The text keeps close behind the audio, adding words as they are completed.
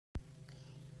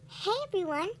Hey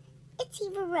everyone, it's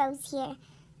Eva Rose here.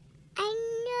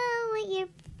 I know what you're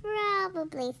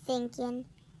probably thinking.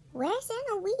 Where's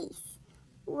Annalise?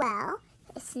 Well,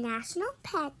 it's National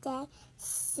Pet Day,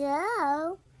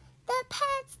 so the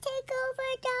pets take over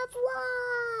the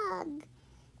vlog.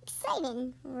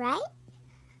 Exciting, right?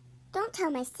 Don't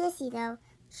tell my sissy though,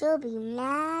 she'll be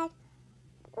mad.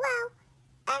 Well,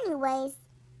 anyways,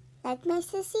 like my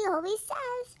sissy always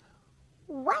says,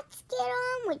 let's get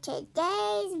on with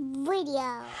today's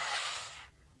video.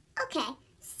 Okay,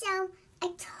 so I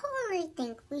totally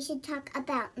think we should talk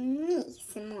about me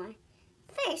some more.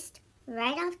 First,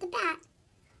 right off the bat,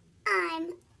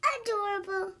 I'm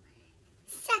adorable.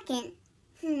 Second,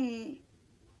 oh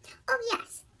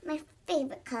yes, my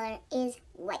favorite color is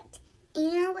white. And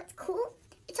you know what's cool?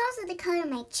 It's also the color of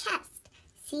my chest.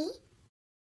 See?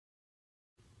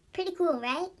 Pretty cool,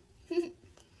 right?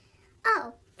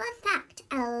 Oh, fun fact,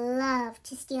 I love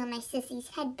to steal my sissy's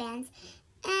headbands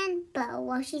and bow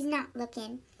while she's not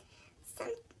looking.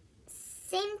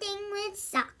 Same thing with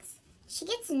socks. She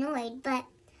gets annoyed, but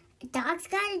a dog's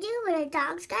gotta do what a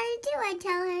dog's gotta do, I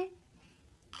tell her.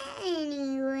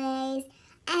 Anyways,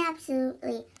 I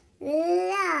absolutely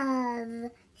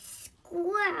love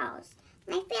squirrels.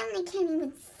 My family can't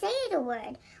even say the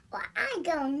word, or I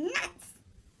go nuts.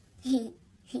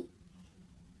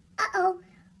 Uh-oh.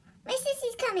 My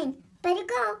sissy's coming. Better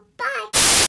go. Bye.